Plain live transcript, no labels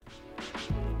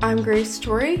I'm Grace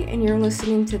Torrey, and you're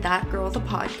listening to That Girl the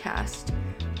Podcast.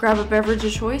 Grab a beverage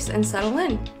of choice and settle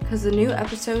in, because the new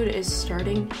episode is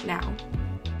starting now.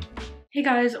 Hey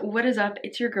guys, what is up?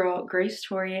 It's your girl, Grace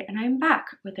Torrey, and I'm back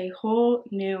with a whole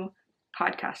new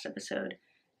podcast episode.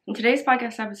 In today's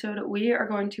podcast episode, we are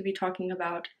going to be talking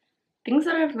about things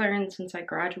that I've learned since I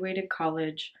graduated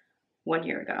college 1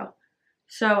 year ago.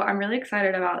 So I'm really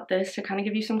excited about this to kind of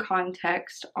give you some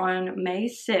context. On May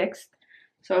 6th,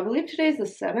 so I believe today's the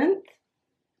 7th?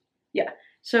 Yeah.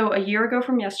 So a year ago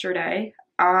from yesterday,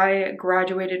 I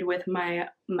graduated with my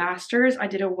master's. I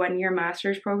did a 1-year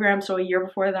master's program. So a year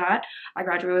before that, I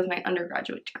graduated with my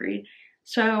undergraduate degree.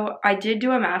 So I did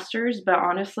do a master's, but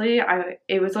honestly,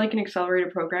 it was like an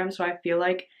accelerated program. So I feel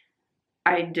like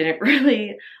I didn't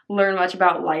really learn much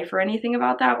about life or anything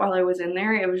about that while I was in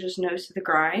there. It was just nose to the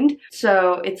grind.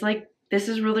 So it's like, this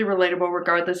is really relatable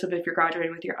regardless of if you're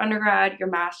graduating with your undergrad, your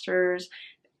master's.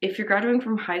 If you're graduating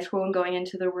from high school and going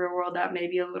into the real world, that may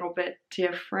be a little bit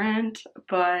different,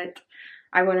 but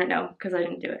I wouldn't know because I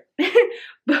didn't do it.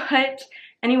 But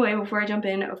anyway, before I jump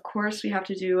in, of course, we have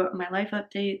to do my life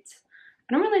updates.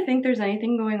 I don't really think there's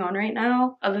anything going on right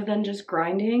now other than just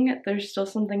grinding. There's still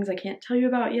some things I can't tell you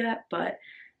about yet, but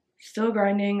still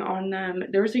grinding on them.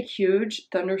 There was a huge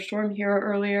thunderstorm here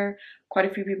earlier. Quite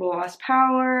a few people lost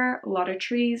power, a lot of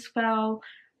trees fell,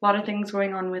 a lot of things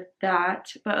going on with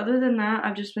that. But other than that,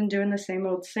 I've just been doing the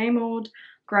same old,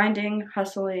 grinding,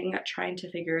 hustling, trying to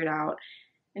figure it out,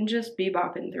 and just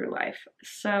bebopping through life.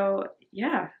 So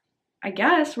yeah, I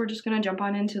guess we're just gonna jump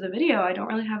on into the video. I don't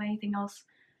really have anything else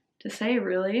to say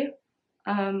really,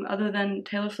 other than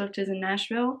Taylor Swift is in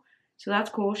Nashville. So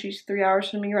that's cool. She's 3 hours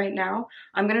from me right now.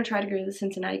 I'm going to try to go to the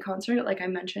Cincinnati concert, like I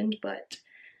mentioned, but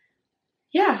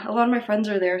yeah, a lot of my friends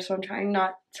are there, so I'm trying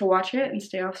not to watch it and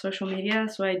stay off social media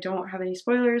so I don't have any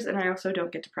spoilers, and I also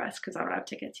don't get depressed because I don't have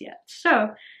tickets yet. So,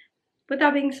 with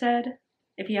that being said,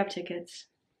 if you have tickets,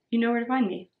 you know where to find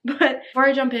me. But before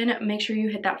I jump in, make sure you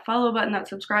hit that follow button, that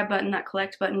subscribe button, that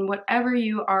collect button, whatever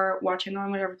you are watching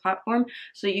on whatever platform,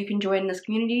 so you can join this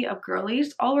community of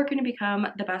girlies, all working to become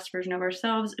the best version of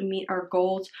ourselves and meet our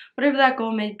goals, whatever that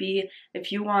goal may be.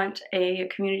 If you want a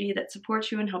community that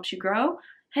supports you and helps you grow,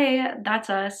 hey, that's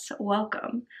us.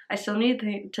 Welcome. I still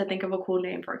need to think of a cool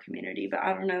name for a community, but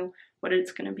I don't know what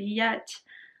it's going to be yet.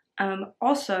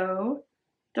 Also,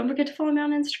 don't forget to follow me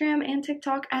on Instagram and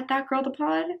TikTok at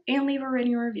ThatGirlThePod and leave a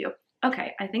rating or review.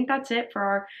 Okay, I think that's it for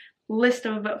our list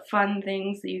of fun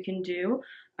things that you can do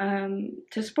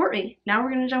to support me. Now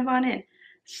we're going to jump on in.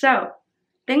 So,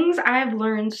 things I've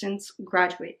learned since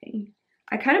graduating.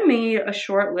 I kind of made a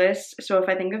short list, so if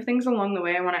I think of things along the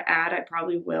way I want to add, I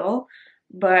probably will.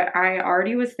 But I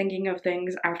already was thinking of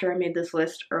things after I made this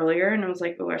list earlier, and I was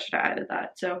like, oh, I should have added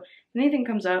that. So, if anything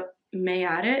comes up, may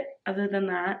add it. Other than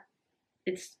that,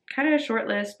 it's kind of a short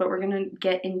list, but we're going to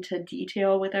get into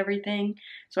detail with everything.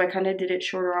 So I kind of did it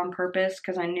shorter on purpose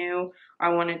because I knew I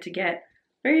wanted to get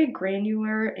very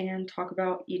granular and talk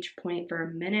about each point for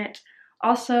a minute.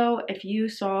 Also, if you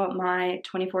saw my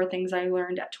 24 things I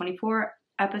learned at 24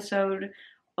 episode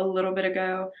a little bit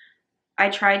ago, I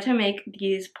tried to make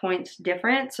these points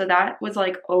different. So that was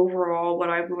like overall what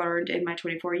I've learned in my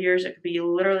 24 years. It could be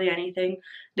literally anything.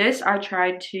 This I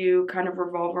tried to kind of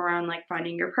revolve around like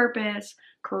finding your purpose,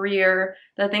 career,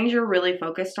 the things you're really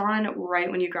focused on right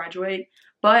when you graduate.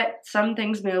 But some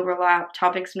things may overlap,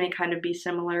 topics may kind of be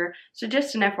similar. So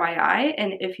just an FYI,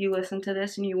 and if you listen to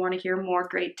this and you want to hear more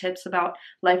great tips about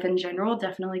life in general,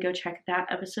 definitely go check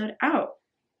that episode out.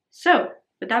 So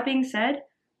with that being said,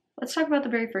 let's talk about the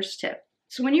very first tip.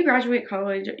 So when you graduate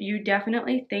college, you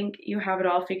definitely think you have it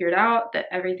all figured out, that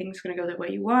everything's going to go the way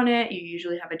you want it. You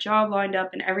usually have a job lined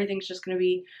up and everything's just going to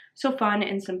be so fun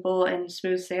and simple and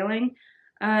smooth sailing.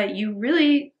 You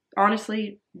really,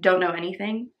 honestly, don't know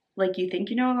anything. Like you think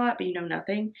you know a lot, but you know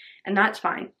nothing. And that's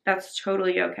fine. That's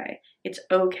totally okay. It's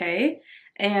okay.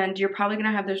 And you're probably going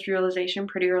to have this realization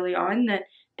pretty early on that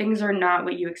things are not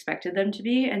what you expected them to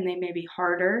be, and they may be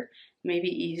harder, maybe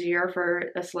easier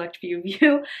for a select few of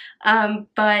you.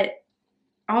 But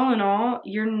all in all,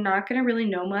 you're not going to really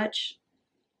know much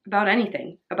about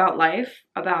anything, about life,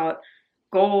 about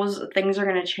goals. Things are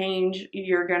going to change.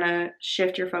 You're going to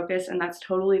shift your focus, and that's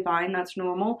totally fine. That's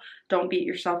normal. Don't beat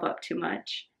yourself up too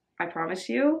much. I promise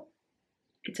you,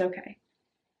 it's okay.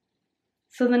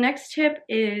 So the next tip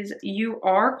is you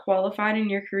are qualified in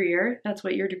your career. That's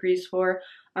what your degree is for.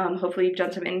 Hopefully you've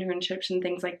done some internships and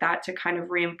things like that to kind of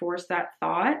reinforce that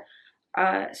thought.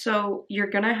 So you're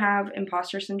going to have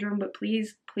imposter syndrome, but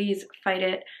please fight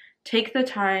it. Take the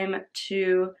time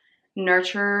to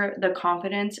nurture the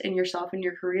confidence in yourself and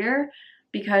your career,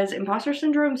 because imposter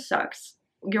syndrome sucks.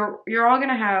 you're all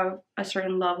gonna have a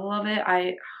certain level of it.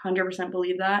 I 100%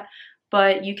 believe that,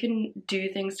 but you can do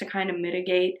things to kind of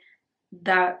mitigate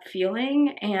that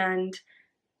feeling, and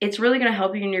it's really gonna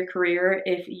help you in your career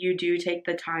if you do take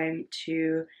the time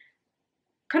to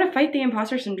kind of fight the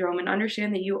imposter syndrome and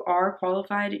understand that you are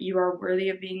qualified, you are worthy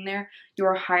of being there, you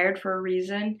are hired for a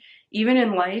reason. Even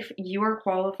in life, you are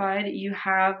qualified, you've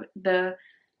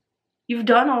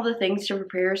done all the things to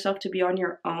prepare yourself to be on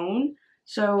your own.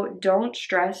 So don't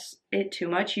stress it too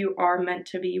much. You are meant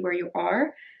to be where you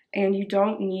are, and you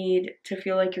don't need to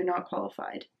feel like you're not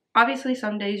qualified. Obviously,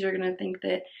 some days you're going to think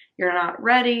that you're not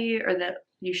ready or that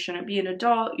you shouldn't be an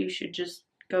adult. You should just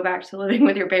go back to living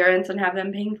with your parents and have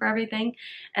them paying for everything.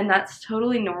 And that's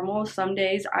totally normal. Some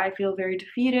days I feel very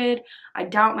defeated. I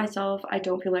doubt myself. I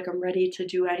don't feel like I'm ready to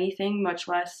do anything, much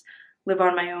less live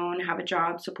on my own, have a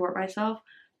job, support myself.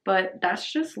 But that's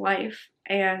just life.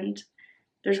 And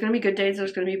there's going to be good days,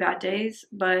 there's going to be bad days.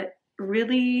 But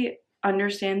really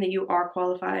understand that you are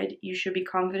qualified. You should be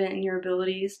confident in your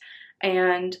abilities.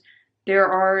 And there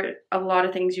are a lot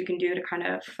of things you can do to kind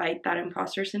of fight that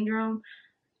imposter syndrome.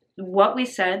 What We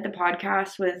Said, the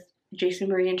podcast with Jason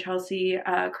Marie and Chelsea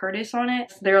Curtis on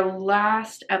it, their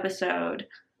last episode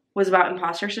was about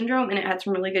imposter syndrome, and it had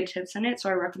some really good tips in it, so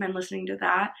I recommend listening to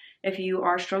that if you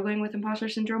are struggling with imposter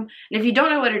syndrome. And if you don't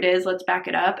know what it is, let's back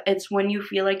it up. It's when you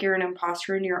feel like you're an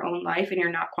imposter in your own life and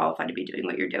you're not qualified to be doing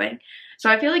what you're doing. So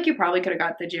I feel like you probably could have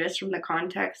got the gist from the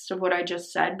context of what I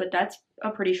just said, but that's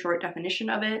a pretty short definition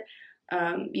of it.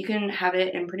 You can have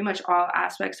it in pretty much all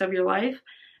aspects of your life.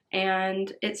 And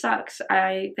it sucks.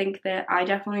 I think that I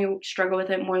definitely struggle with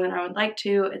it more than I would like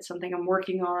to. It's something I'm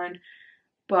working on.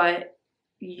 But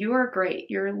you are great.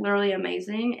 You're literally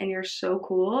amazing, and you're so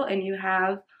cool, and you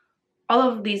have all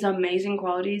of these amazing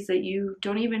qualities that you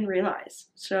don't even realize.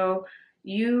 So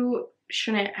you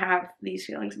shouldn't have these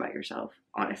feelings about yourself,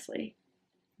 honestly.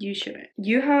 You shouldn't.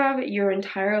 You have your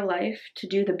entire life to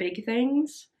do the big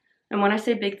things. And when I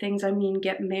say big things, I mean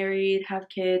get married, have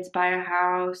kids, buy a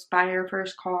house, buy your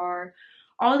first car.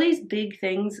 All these big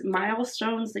things,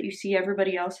 milestones that you see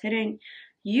everybody else hitting,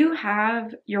 you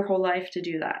have your whole life to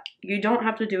do that. You don't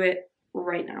have to do it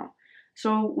right now.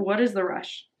 So what is the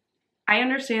rush? I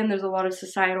understand there's a lot of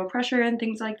societal pressure and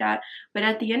things like that, but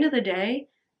at the end of the day,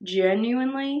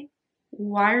 genuinely,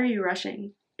 why are you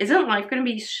rushing? Isn't life going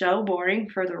to be so boring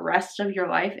for the rest of your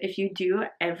life if you do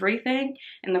everything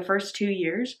in the first 2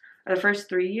 years? Or the first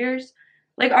 3 years?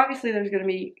 Like, obviously there's going to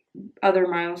be other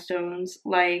milestones,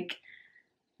 like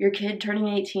your kid turning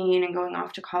 18 and going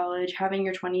off to college, having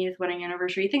your 20th wedding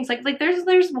anniversary, things like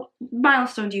there's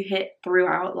milestones you hit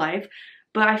throughout life.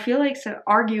 But I feel like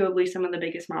arguably some of the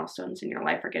biggest milestones in your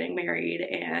life are getting married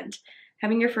and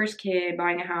having your first kid,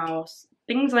 buying a house,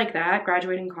 things like that,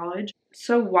 graduating college.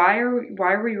 So why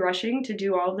are we rushing to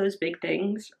do all of those big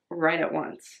things right at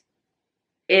once?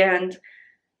 And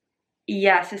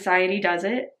yeah, society does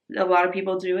it. A lot of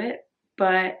people do it,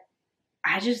 but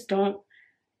I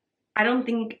don't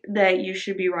think that you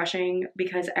should be rushing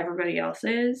because everybody else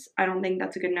is. I don't think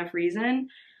that's a good enough reason.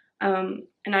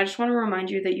 And I just want to remind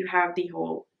you that you have the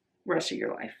whole rest of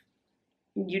your life.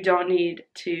 You don't need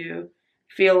to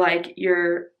feel like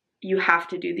you have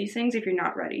to do these things if you're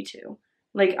not ready to.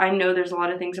 Like, I know there's a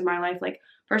lot of things in my life, like,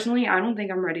 personally, I don't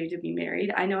think I'm ready to be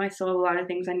married. I know I still have a lot of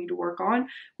things I need to work on,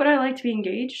 but I like to be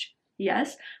engaged.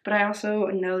 Yes, but I also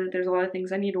know that there's a lot of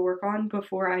things I need to work on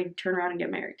before I turn around and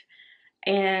get married.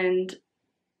 And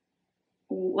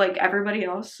like everybody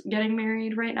else getting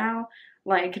married right now,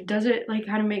 like, does it like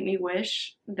kind of make me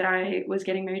wish that I was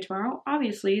getting married tomorrow?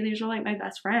 Obviously, these are like my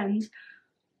best friends,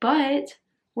 but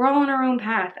we're all on our own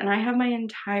path, and I have my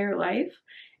entire life.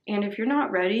 And if you're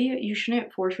not ready, you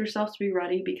shouldn't force yourself to be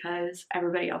ready because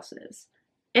everybody else is.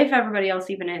 If everybody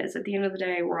else even is, at the end of the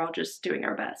day, we're all just doing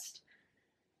our best.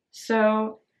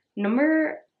 So,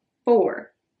 number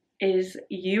 4 is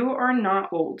you are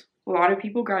not old. A lot of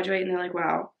people graduate and they're like,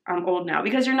 wow, I'm old now,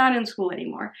 because you're not in school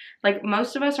anymore. Like,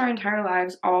 most of us, our entire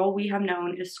lives, all we have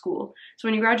known is school. So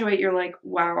when you graduate, you're like,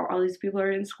 wow, all these people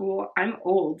are in school. I'm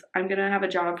old. I'm going to have a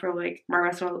job for like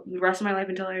the rest of my life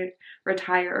until I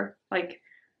retire. Like,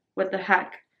 what the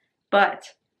heck? But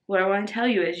what I want to tell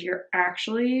you is you're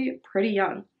actually pretty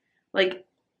young. Like,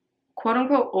 quote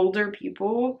unquote older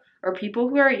people, or people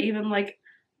who are even like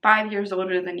 5 years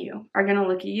older than you, are going to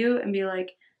look at you and be like,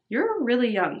 you're really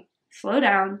young. Slow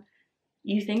down.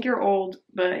 You think you're old,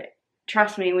 but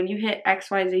trust me, when you hit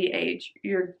XYZ age,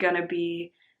 you're going to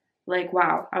be like,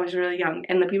 wow, I was really young.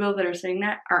 And the people that are saying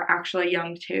that are actually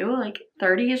young too. Like,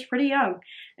 30 is pretty young.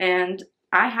 And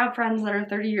I have friends that are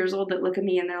 30 years old that look at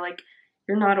me and they're like,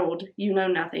 You're not old. You know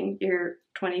nothing. You're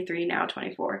 23 now,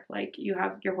 24. Like, you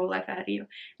have your whole life ahead of you.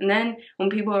 And then when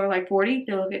people are like 40,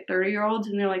 they look at 30-year-olds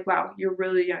and they're like, wow, you're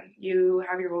really young. You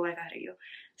have your whole life ahead of you.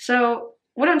 So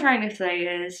what I'm trying to say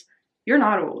is you're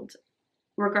not old.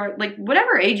 Like,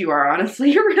 whatever age you are,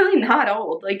 honestly, you're really not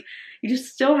old. Like, you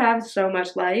just still have so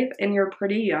much life and you're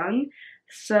pretty young.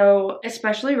 So,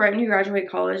 especially right when you graduate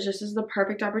college, this is the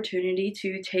perfect opportunity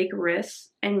to take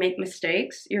risks and make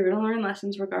mistakes. You're going to learn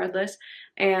lessons regardless,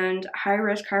 and high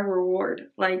risk, high reward.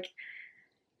 Like,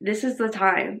 this is the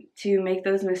time to make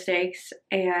those mistakes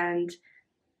and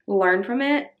learn from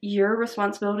it. Your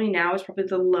responsibility now is probably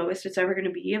the lowest it's ever going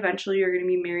to be. Eventually, you're going to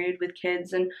be married with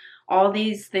kids and all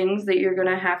these things that you're going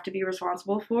to have to be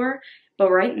responsible for. But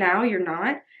right now, you're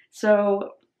not.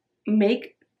 So,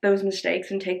 make those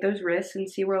mistakes and take those risks and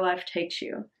see where life takes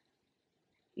you.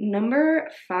 Number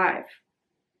 5,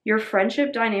 your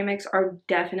friendship dynamics are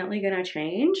definitely going to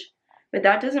change, but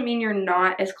that doesn't mean you're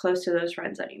not as close to those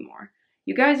friends anymore.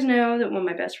 You guys know that when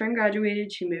my best friend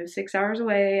graduated, she moved 6 hours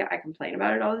away. I complain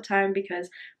about it all the time because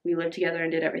we lived together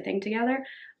and did everything together,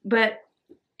 but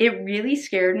it really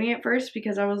scared me at first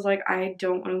because I was like, I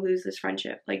don't want to lose this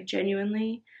friendship. Like,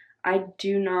 genuinely, I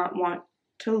do not want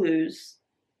to lose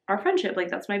our friendship. Like,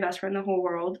 that's my best friend in the whole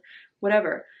world,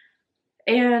 whatever.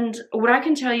 And what I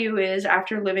can tell you is,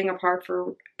 after living apart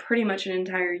for pretty much an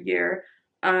entire year,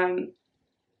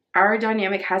 our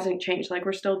dynamic hasn't changed. Like,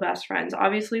 we're still best friends.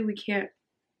 Obviously, we can't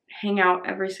hang out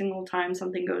every single time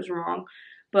something goes wrong,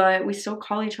 but we still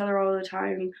call each other all the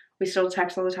time. We still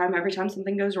text all the time. Every time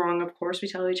something goes wrong, of course, we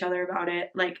tell each other about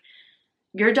it. Like,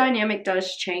 your dynamic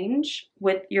does change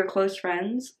with your close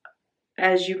friends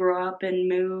as you grow up and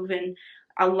move, and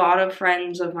a lot of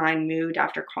friends of mine moved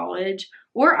after college,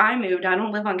 or I moved. I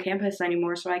don't live on campus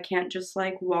anymore, so I can't just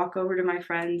like walk over to my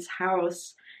friend's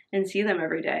house and see them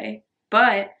every day.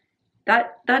 But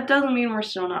that doesn't mean we're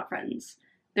still not friends.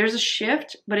 There's a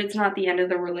shift, but it's not the end of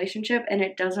the relationship, and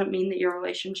it doesn't mean that your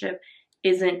relationship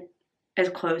isn't as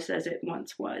close as it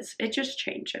once was. It just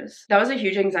changes. That was a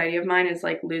huge anxiety of mine, is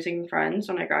like losing friends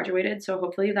when I graduated. So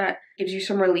hopefully that gives you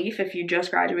some relief if you just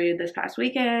graduated this past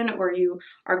weekend, or you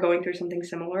are going through something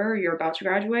similar, or you're about to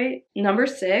graduate. Number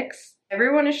 6,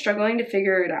 everyone is struggling to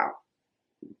figure it out,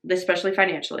 especially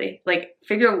financially. Like,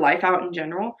 figure life out in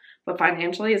general, but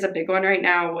financially is a big one right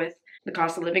now with the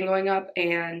cost of living going up,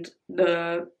 and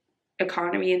the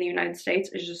economy in the United States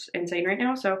is just insane right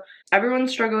now. So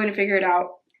everyone's struggling to figure it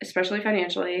out, especially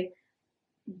financially,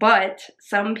 but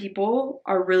some people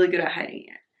are really good at hiding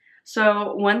it.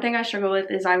 So one thing I struggle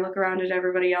with is I look around at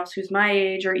everybody else who's my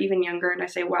age or even younger, and I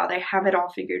say, wow, they have it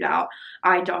all figured out.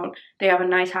 I don't. They have a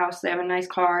nice house, they have a nice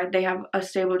car, they have a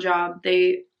stable job,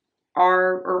 they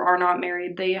are or are not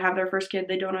married, they have their first kid,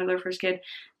 they don't have their first kid,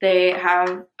 they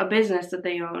have a business that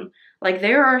they own. Like,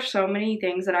 there are so many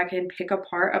things that I can pick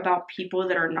apart about people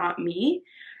that are not me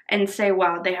and say,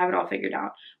 wow, they have it all figured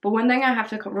out. But one thing I have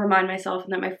to remind myself,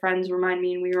 and that my friends remind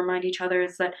me and we remind each other,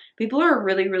 is that people are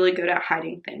really, really good at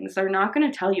hiding things. They're not going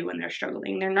to tell you when they're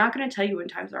struggling. They're not going to tell you when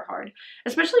times are hard,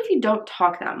 especially if you don't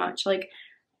talk that much. Like,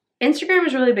 Instagram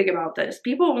is really big about this.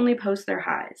 People only post their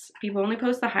highs. People only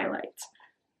post the highlights.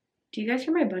 Do you guys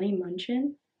hear my bunny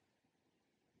munching?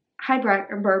 Hi,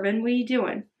 Bourbon, what are you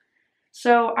doing?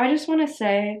 So I just want to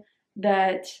say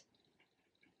that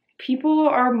people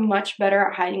are much better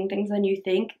at hiding things than you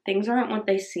think. Things aren't what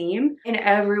they seem, and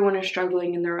everyone is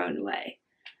struggling in their own way.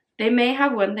 They may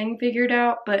have one thing figured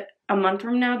out, but a month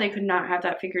from now, they could not have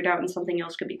that figured out and something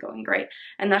else could be going great.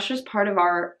 And that's just part of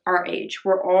our age.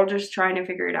 We're all just trying to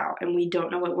figure it out, and we don't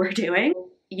know what we're doing.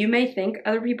 You may think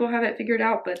other people have it figured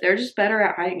out, but they're just better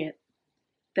at hiding it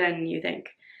than you think.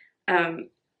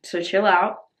 So chill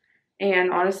out.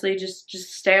 And honestly, just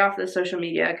stay off the social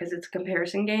media, because it's a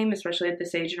comparison game, especially at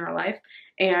this age in our life.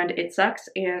 And it sucks.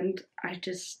 And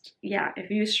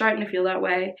if you're starting to feel that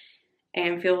way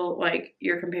and feel like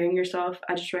you're comparing yourself,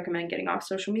 I just recommend getting off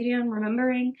social media and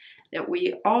remembering that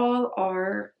we all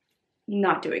are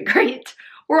not doing great.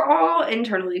 We're all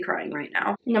internally crying right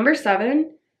now. Number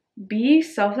 7, be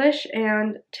selfish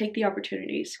and take the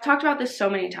opportunities. I've talked about this so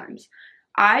many times.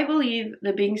 I believe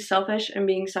that being selfish and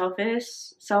being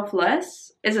selfless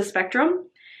is a spectrum.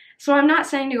 So I'm not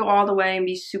saying to go all the way and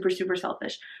be super, super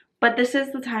selfish, but this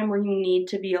is the time where you need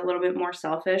to be a little bit more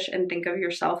selfish and think of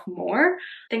yourself more.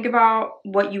 Think about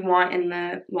what you want in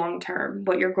the long term,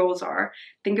 what your goals are.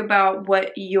 Think about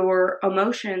what your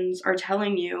emotions are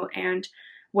telling you and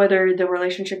whether the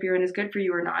relationship you're in is good for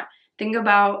you or not. Think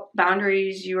about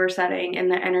boundaries you are setting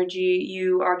and the energy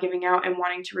you are giving out and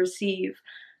wanting to receive.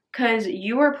 Because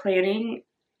you are planning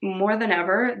more than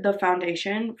ever the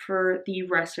foundation for the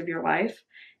rest of your life.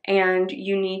 and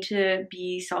you need to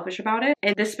be selfish about it.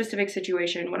 In this specific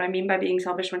situation, what I mean by being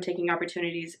selfish when taking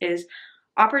opportunities is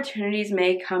opportunities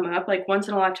may come up, like once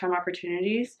in a lifetime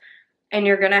opportunities, and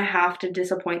you're gonna have to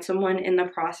disappoint someone in the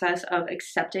process of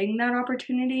accepting that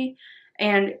opportunity,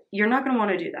 and you're not gonna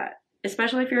want to do that.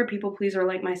 Especially if you're a people pleaser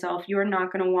like myself, you're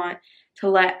not gonna want to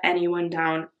let anyone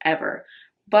down ever.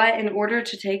 But in order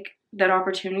to take that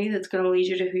opportunity that's gonna lead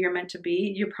you to who you're meant to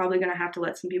be, you're probably gonna have to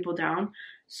let some people down.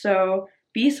 So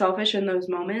be selfish in those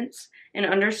moments and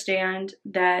understand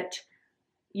that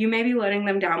you may be letting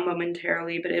them down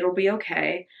momentarily, but it'll be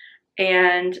okay.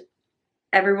 And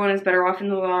everyone is better off in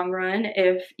the long run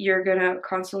if you're gonna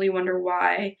constantly wonder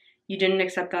why you didn't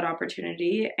accept that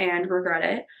opportunity and regret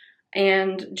it.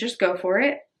 And just go for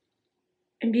it.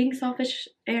 And being selfish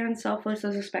and selfless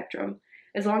is a spectrum.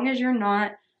 As long as you're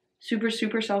not super,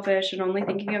 super selfish and only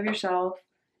thinking of yourself,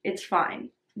 it's fine.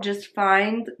 Just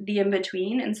find the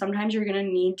in-between, and sometimes you're gonna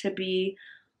need to be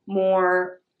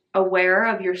more aware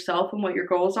of yourself and what your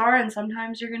goals are, and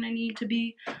sometimes you're gonna need to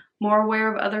be more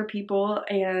aware of other people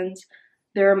and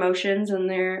their emotions and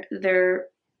their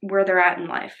where they're at in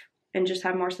life, and just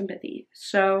have more sympathy.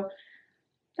 So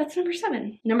that's number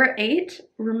 7. Number 8,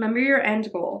 remember your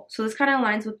end goal. So this kind of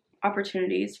aligns with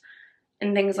opportunities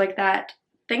and things like that.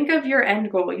 Think of your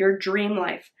end goal, your dream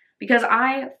life, because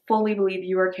I fully believe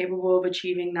you are capable of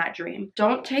achieving that dream.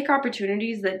 Don't take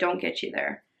opportunities that don't get you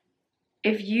there.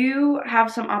 If you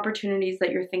have some opportunities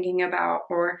that you're thinking about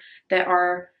or that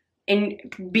are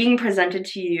being presented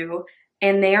to you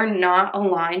and they are not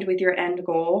aligned with your end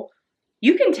goal,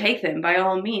 you can take them by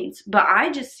all means, but I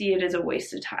just see it as a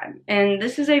waste of time. And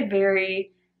this is a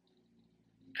very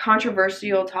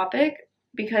controversial topic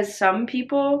because some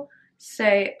people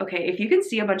say, okay, if you can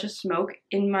see a bunch of smoke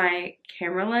in my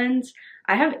camera lens,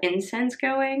 I have incense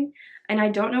going, and I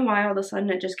don't know why all of a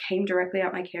sudden it just came directly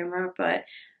out my camera, but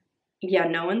yeah,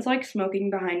 no one's like smoking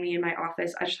behind me in my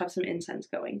office. I just have some incense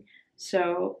going.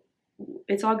 So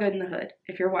it's all good in the hood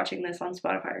if you're watching this on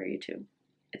Spotify or YouTube.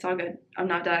 It's all good. I'm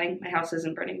not dying. My house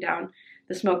isn't burning down.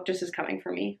 The smoke just is coming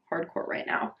for me hardcore right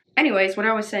now. Anyways, what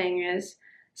I was saying is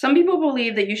some people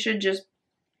believe that you should just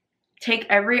take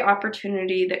every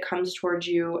opportunity that comes towards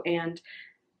you, and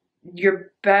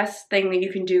your best thing that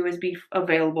you can do is be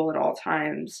available at all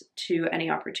times to any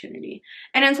opportunity.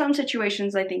 And in some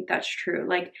situations, I think that's true.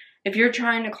 Like if you're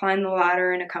trying to climb the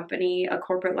ladder in a company, a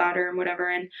corporate ladder and whatever,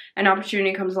 and an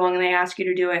opportunity comes along and they ask you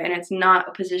to do it, and it's not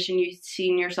a position you've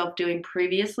seen yourself doing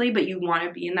previously, but you want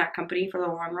to be in that company for the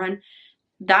long run,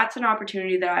 that's an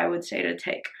opportunity that I would say to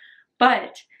take.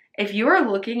 But if you're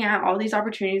looking at all these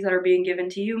opportunities that are being given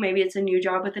to you, maybe it's a new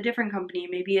job with a different company,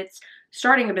 maybe it's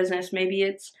starting a business, maybe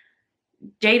it's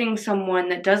dating someone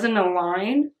that doesn't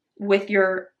align with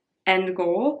your end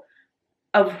goal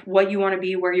of what you want to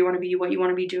be, where you want to be, what you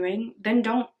want to be doing, then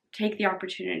don't take the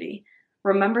opportunity.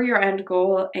 Remember your end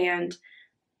goal and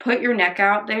put your neck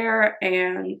out there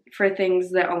and for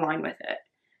things that align with it.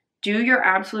 Do your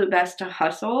absolute best to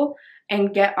hustle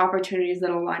and get opportunities that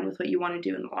align with what you want to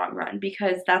do in the long run,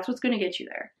 because that's what's going to get you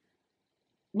there.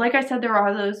 Like I said, there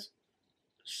are those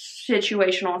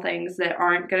situational things that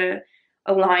aren't going to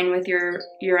align with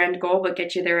your end goal but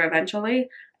get you there eventually,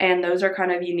 and those are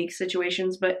kind of unique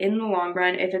situations. But in the long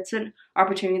run, if it's an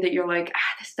opportunity that you're like,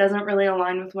 this doesn't really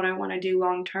align with what I want to do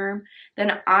long term,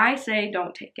 then I say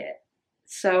don't take it.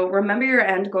 So remember your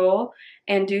end goal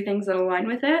and do things that align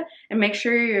with it, and make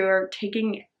sure you're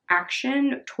taking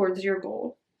action towards your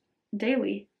goal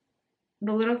daily.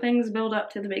 The little things build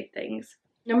up to the big things.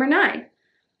 Number 9,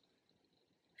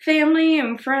 family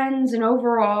and friends and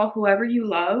overall whoever you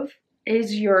love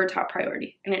is your top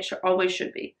priority, and it always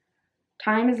should be.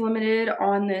 Time is limited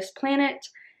on this planet,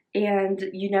 and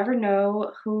you never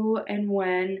know who and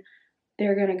when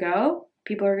they're gonna go.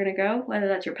 People are gonna go, whether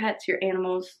that's your pets, your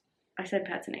animals. I said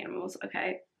pets and animals,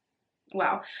 okay.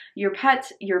 Wow. Your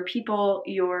pets, your people,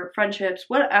 your friendships,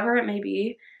 whatever it may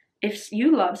be. If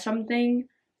you love something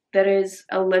that is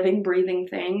a living, breathing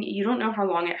thing, you don't know how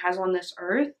long it has on this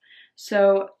earth.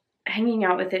 So hanging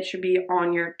out with it should be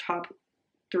on your top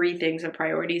 3 things of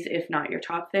priorities, if not your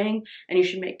top thing, and you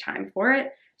should make time for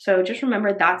it. So just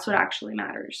remember, that's what actually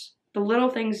matters. The little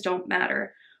things don't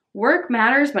matter. Work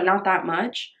matters, but not that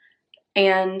much.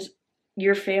 And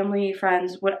your family,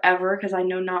 friends, whatever, because I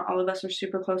know not all of us are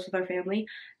super close with our family,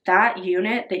 that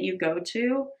unit that you go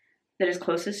to that is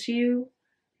closest to you,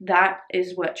 that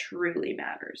is what truly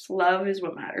matters. Love is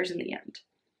what matters in the end.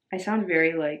 I sound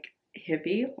very like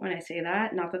hippie when I say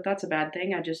that. Not that that's a bad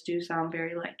thing. I just do sound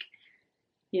very like,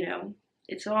 you know,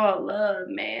 it's all love,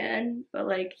 man. But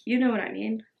like, you know what I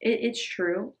mean? It's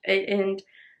true. It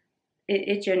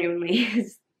genuinely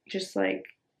is just like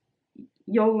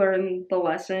you'll learn the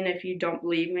lesson if you don't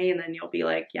believe me, and then you'll be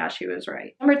like, yeah, she was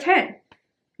right. Number 10,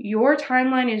 your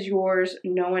timeline is yours,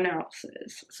 no one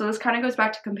else's. So this kind of goes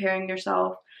back to comparing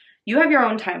yourself. You have your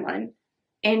own timeline,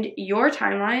 and your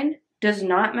timeline does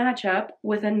not match up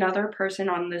with another person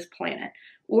on this planet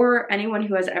or anyone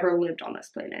who has ever lived on this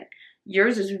planet.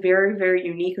 Yours is very, very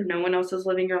unique. No one else is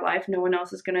living your life. No one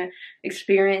else is going to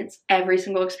experience every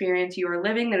single experience you are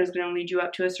living that is going to lead you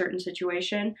up to a certain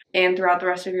situation and throughout the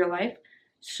rest of your life.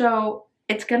 So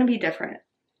it's going to be different.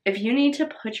 If you need to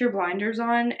put your blinders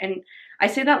on, and I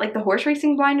say that like the horse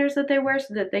racing blinders that they wear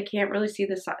so that they can't really see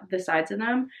the sides of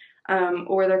them,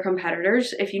 or their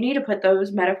competitors, if you need to put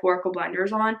those metaphorical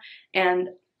blinders on and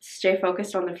stay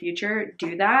focused on the future,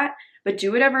 do that. But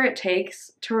do whatever it takes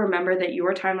to remember that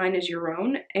your timeline is your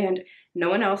own and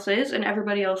no one else's, and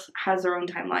everybody else has their own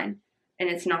timeline, and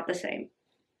it's not the same.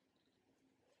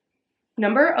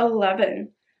 Number 11,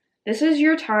 this is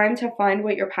your time to find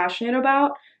what you're passionate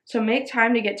about, so make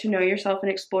time to get to know yourself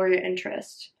and explore your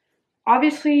interests.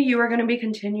 Obviously, you are going to be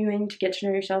continuing to get to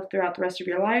know yourself throughout the rest of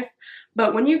your life,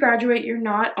 but when you graduate, you're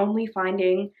not only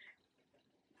finding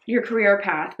your career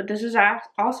path, but this is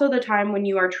also the time when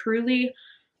you are truly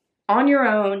on your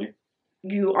own.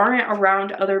 You aren't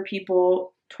around other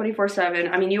people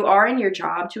 24/7. I mean, you are in your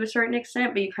job to a certain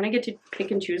extent, but you kind of get to pick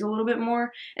and choose a little bit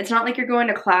more. It's not like you're going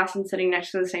to class and sitting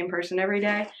next to the same person every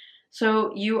day.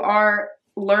 So you are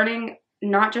learning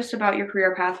not just about your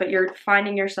career path, but you're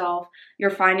finding yourself. You're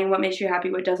finding what makes you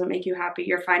happy, what doesn't make you happy.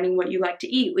 You're finding what you like to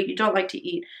eat, what you don't like to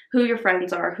eat, who your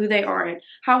friends are, who they aren't,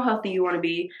 how healthy you want to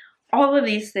be. All of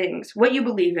these things, what you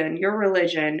believe in, your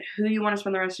religion, who you want to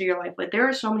spend the rest of your life with. There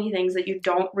are so many things that you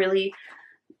don't really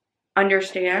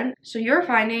understand. So you're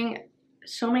finding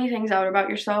so many things out about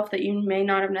yourself that you may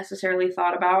not have necessarily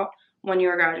thought about when you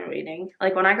were graduating.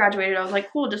 Like when I graduated, I was like,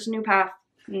 cool, just a new path,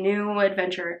 new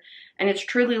adventure. And it's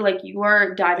truly like you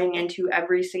are diving into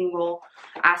every single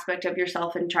aspect of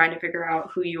yourself and trying to figure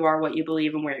out who you are, what you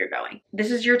believe, and where you're going.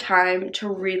 This is your time to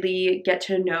really get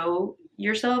to know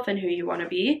yourself and who you want to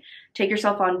be. Take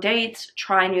yourself on dates,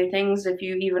 try new things if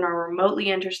you even are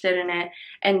remotely interested in it,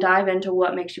 and dive into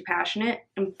what makes you passionate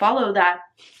and follow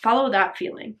that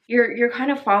feeling. You're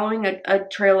kind of following a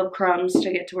trail of crumbs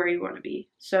to get to where you want to be.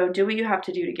 So do what you have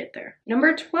to do to get there.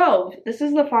 Number 12, this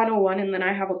is the final one, and then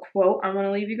I have a quote I want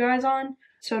to leave you guys on.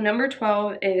 So number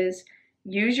 12 is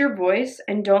use your voice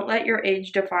and don't let your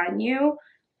age define you.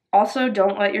 Also,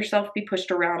 don't let yourself be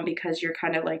pushed around because you're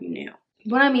kind of like new.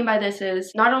 What I mean by this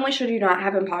is not only should you not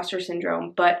have imposter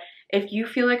syndrome, but if you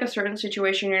feel like a certain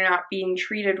situation you're not being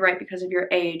treated right because of your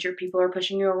age, or people are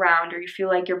pushing you around, or you feel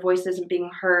like your voice isn't being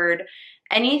heard,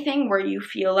 anything where you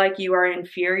feel like you are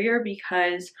inferior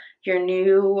because you're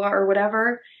new or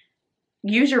whatever,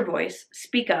 use your voice,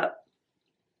 speak up,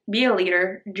 be a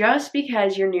leader. Just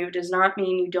because you're new does not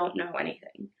mean you don't know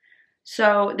anything.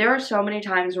 So there are so many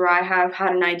times where I have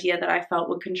had an idea that I felt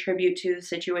would contribute to the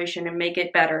situation and make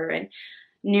it better, and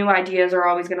new ideas are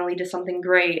always going to lead to something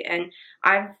great, and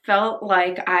I felt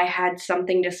like I had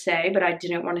something to say, but I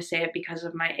didn't want to say it because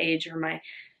of my age or my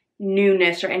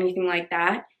newness or anything like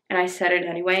that, and I said it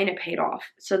anyway, and it paid off.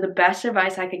 So the best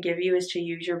advice I could give you is to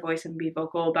use your voice and be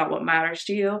vocal about what matters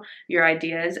to you, your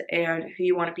ideas, and who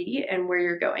you want to be and where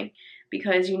you're going,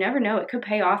 because you never know, it could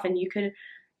pay off, and you could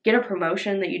get a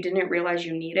promotion that you didn't realize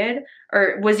you needed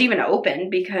or was even open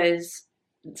because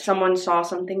someone saw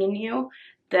something in you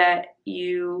that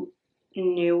you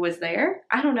knew was there.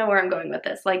 I don't know where I'm going with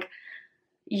this. Like,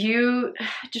 you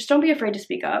just don't be afraid to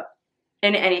speak up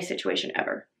in any situation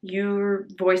ever. Your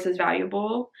voice is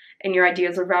valuable and your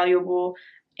ideas are valuable,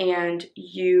 and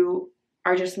you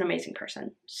are just an amazing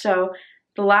person. So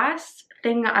the last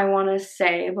thing I want to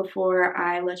say before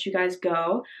I let you guys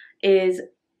go is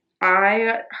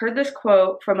I heard this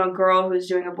quote from a girl who's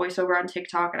doing a voiceover on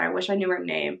TikTok, and I wish I knew her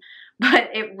name,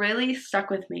 but it really stuck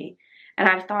with me. And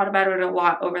I've thought about it a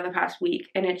lot over the past week,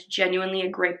 and it's genuinely a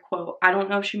great quote. I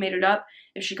don't know if she made it up,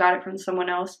 if she got it from someone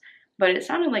else, but it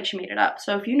sounded like she made it up.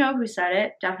 So if you know who said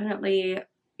it, definitely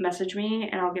message me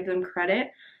and I'll give them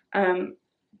credit.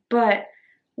 But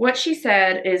what she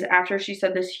said is, after she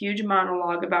said this huge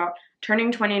monologue about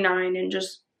turning 29 and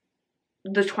just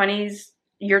the 20s,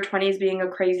 your 20s being a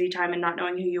crazy time and not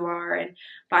knowing who you are and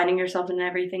finding yourself and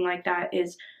everything like that,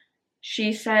 is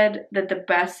she said that the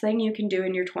best thing you can do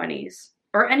in your 20s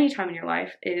or any time in your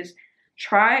life is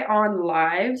try on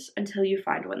lives until you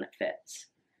find one that fits.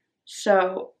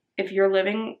 So if you're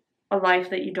living a life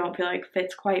that you don't feel like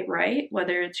fits quite right,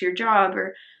 whether it's your job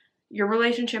or your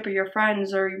relationship or your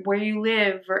friends or where you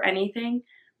live or anything,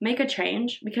 make a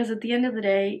change, because at the end of the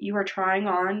day, you are trying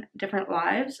on different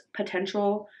lives,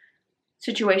 potential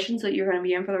situations that you're going to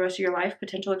be in for the rest of your life,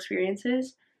 potential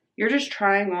experiences, you're just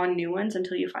trying on new ones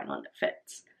until you find one that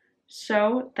fits.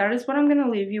 So that is what I'm going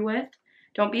to leave you with.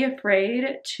 Don't be afraid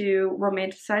to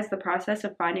romanticize the process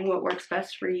of finding what works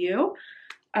best for you.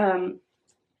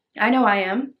 I know I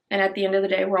am, and at the end of the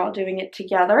day, we're all doing it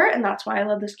together, and that's why I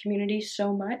love this community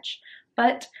so much.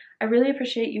 But I really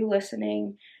appreciate you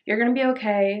listening. You're going to be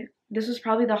okay. This was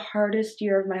probably the hardest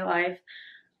year of my life.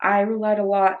 I relied a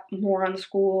lot more on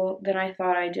school than I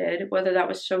thought I did, whether that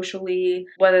was socially,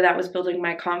 whether that was building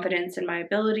my confidence and my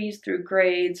abilities through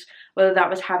grades, whether that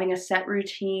was having a set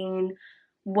routine,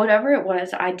 whatever it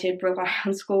was, I did rely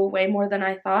on school way more than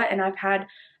I thought, and I've had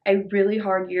a really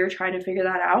hard year trying to figure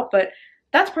that out. But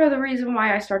that's part of the reason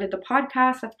why I started the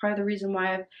podcast. That's part of the reason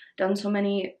why I've done so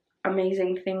many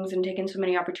amazing things and taken so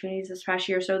many opportunities this past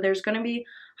year. So there's going to be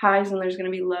highs and there's going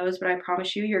to be lows, but I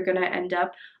promise you, you're going to end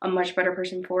up a much better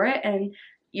person for it, and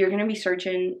you're going to be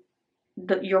searching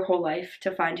your whole life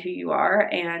to find who you are,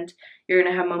 and you're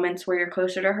going to have moments where you're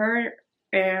closer to her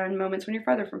and moments when you're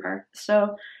farther from her.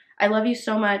 So I love you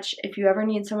so much. If you ever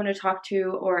need someone to talk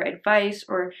to or advice,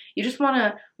 or you just want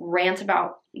to rant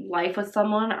about life with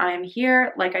someone, I am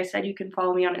here. Like I said, you can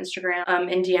follow me on Instagram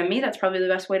and DM me. That's probably the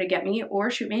best way to get me,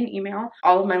 or shoot me an email.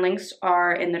 All of my links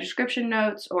are in the description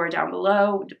notes or down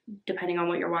below, depending on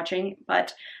what you're watching.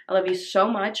 But I love you so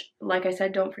much. Like I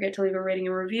said, don't forget to leave a rating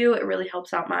and review. It really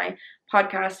helps out my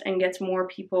podcast and gets more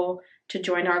people to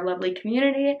join our lovely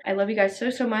community. I love you guys so,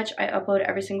 so much. I upload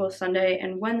every single Sunday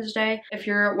and Wednesday. If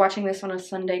you're watching this on a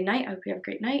Sunday night, I hope you have a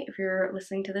great night. If you're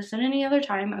listening to this at any other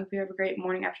time, I hope you have a great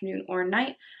morning, afternoon, or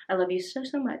night. I love you so,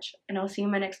 so much, and I'll see you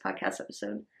in my next podcast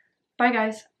episode. Bye,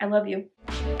 guys. I love you.